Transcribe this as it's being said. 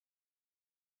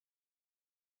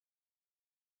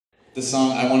The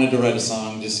song, I wanted to write a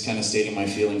song just kind of stating my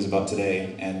feelings about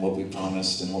today and what we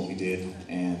promised and what we did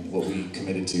and what we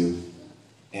committed to.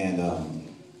 And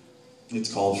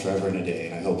it's called Forever in a Day,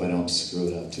 and I hope I don't screw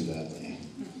it up too badly.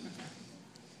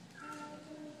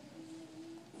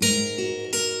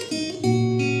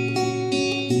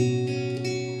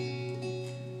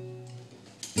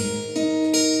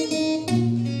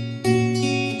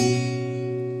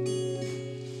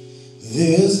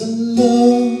 There's a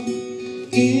love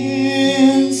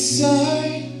inside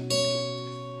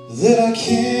that I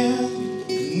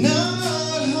cannot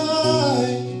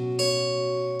hide,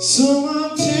 so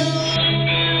I'm telling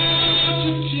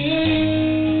you today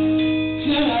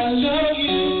that I love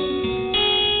you.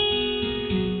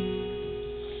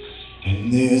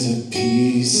 And there's a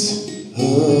peace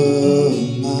of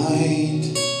mind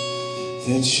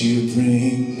that you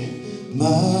bring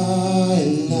my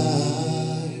life.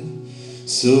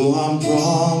 So I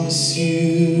promise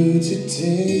you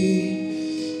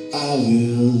today I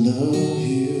will love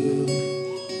you.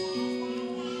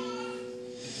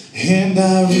 And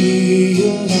I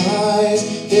realize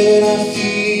that I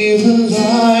feel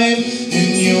alive,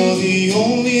 and you're the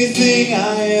only thing I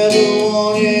ever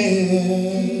wanted.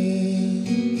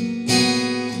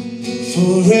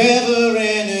 Forever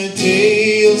and a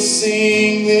day I'll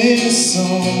sing this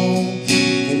song,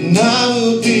 and I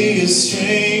will be your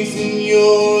strength when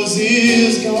yours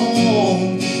is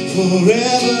gone.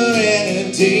 Forever and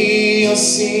a day I'll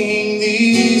sing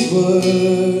these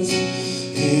words,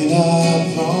 and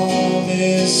I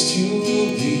promise to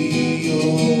be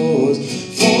yours.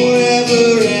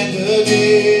 Forever and a day.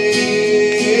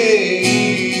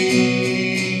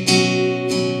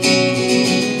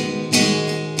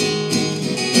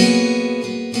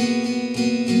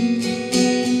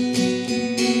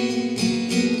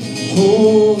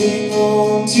 Holding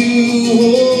on to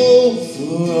hope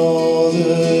for all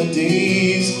the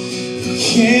days you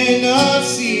cannot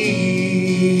see.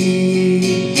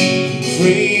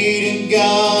 Prayed in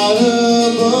God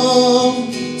above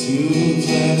to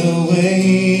plan a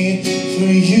way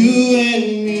for you and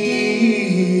me.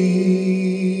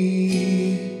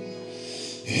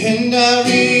 And I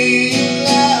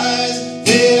realize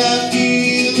that I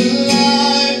feel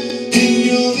alive, and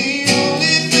you're the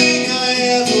only thing I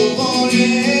ever wanted.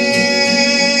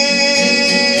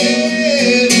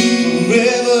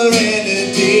 Forever and a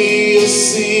day I'll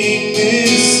sing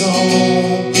this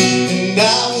song, and I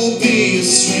will be your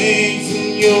strength when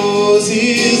yours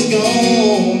is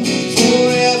gone.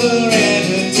 Forever and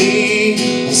a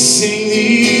day I'll sing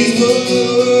these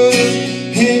words,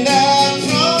 and I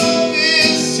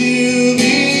promise to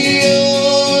be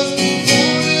yours.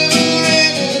 Forever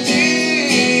and a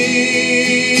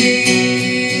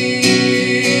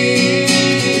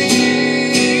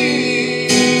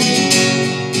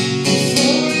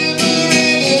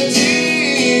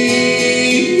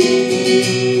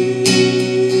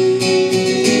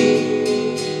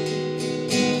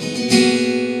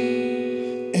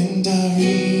And I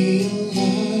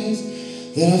realize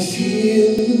that I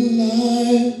feel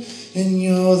alive, and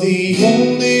you're the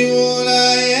only one I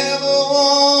ever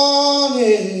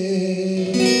wanted.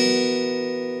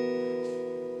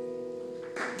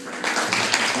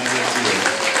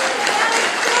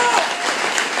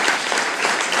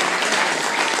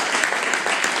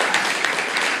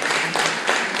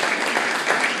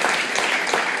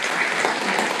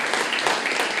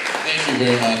 Thank you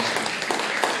very much.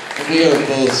 We are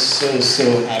both so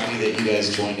happy that you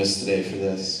guys joined us today for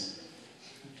this.